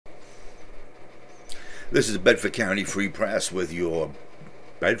This is Bedford County Free Press with your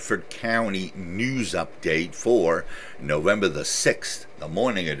Bedford County news update for November the 6th, the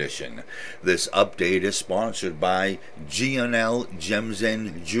morning edition. This update is sponsored by G&L Gems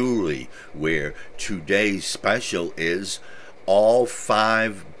and Jewelry, where today's special is all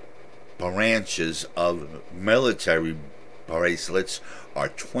 5 branches of military bracelets are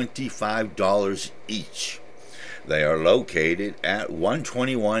 $25 each. They are located at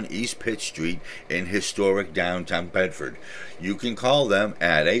 121 East Pitt Street in historic downtown Bedford. You can call them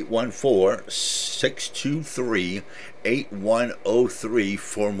at 814-623-8103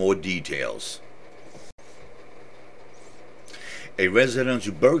 for more details. A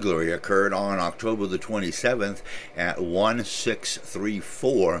residential burglary occurred on October the 27th at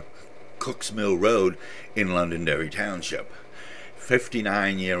 1634 Cooks Mill Road in Londonderry Township.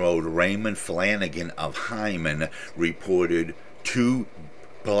 59-year-old Raymond Flanagan of Hyman reported 2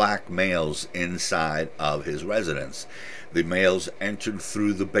 black males inside of his residence. The males entered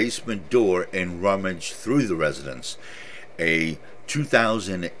through the basement door and rummaged through the residence. A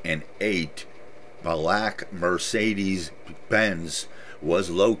 2008 black Mercedes-Benz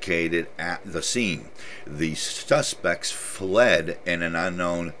was located at the scene. The suspects fled in an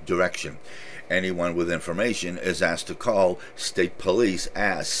unknown direction. Anyone with information is asked to call State Police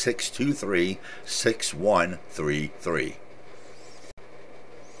at 623-6133.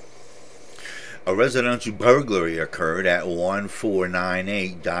 A residential burglary occurred at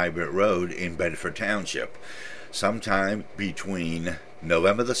 1498 Dybert Road in Bedford Township. Sometime between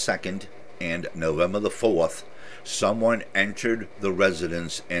November the 2nd and November the 4th, someone entered the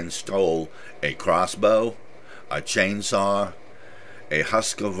residence and stole a crossbow, a chainsaw, a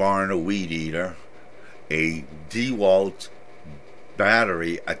Husqvarna weed eater, a DeWalt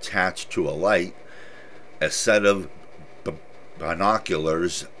battery attached to a light, a set of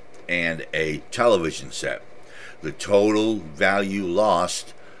binoculars, and a television set. The total value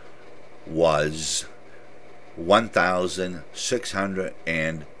lost was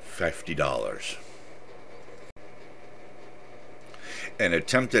 $1,650. An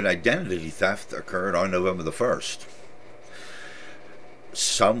attempted identity theft occurred on November the 1st.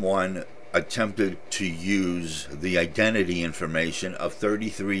 Someone attempted to use the identity information of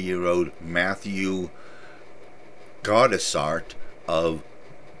 33-year-old Matthew Goddessart of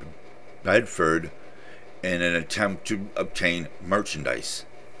Bedford in an attempt to obtain merchandise.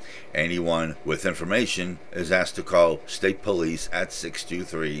 Anyone with information is asked to call State Police at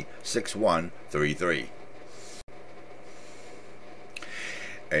 623-6133.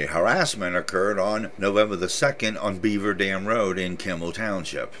 A harassment occurred on November the 2nd on Beaver Dam Road in Kimmel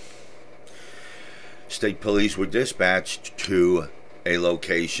Township. State Police were dispatched to a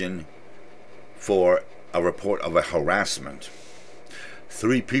location for a report of a harassment.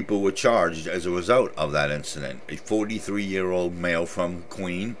 3 people were charged as a result of that incident. A 43-year-old male from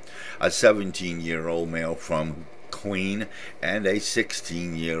Queen, a 17-year-old male from Queen, and a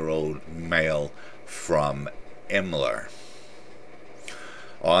 16-year-old male from Imler.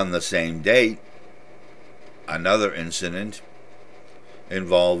 On the same date, another incident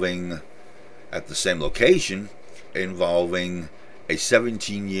involving, at the same location, involving a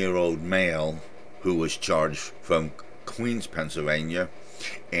 17-year-old male who was charged from Queens, Pennsylvania,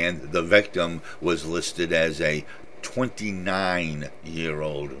 and the victim was listed as a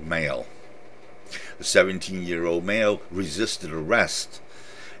 29-year-old male. The 17-year-old male resisted arrest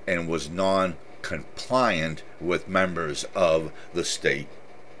and was non-compliant with members of the state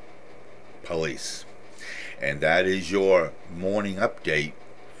police. And that is your morning update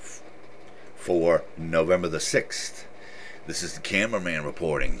for November the 6th. This is the cameraman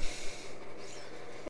reporting.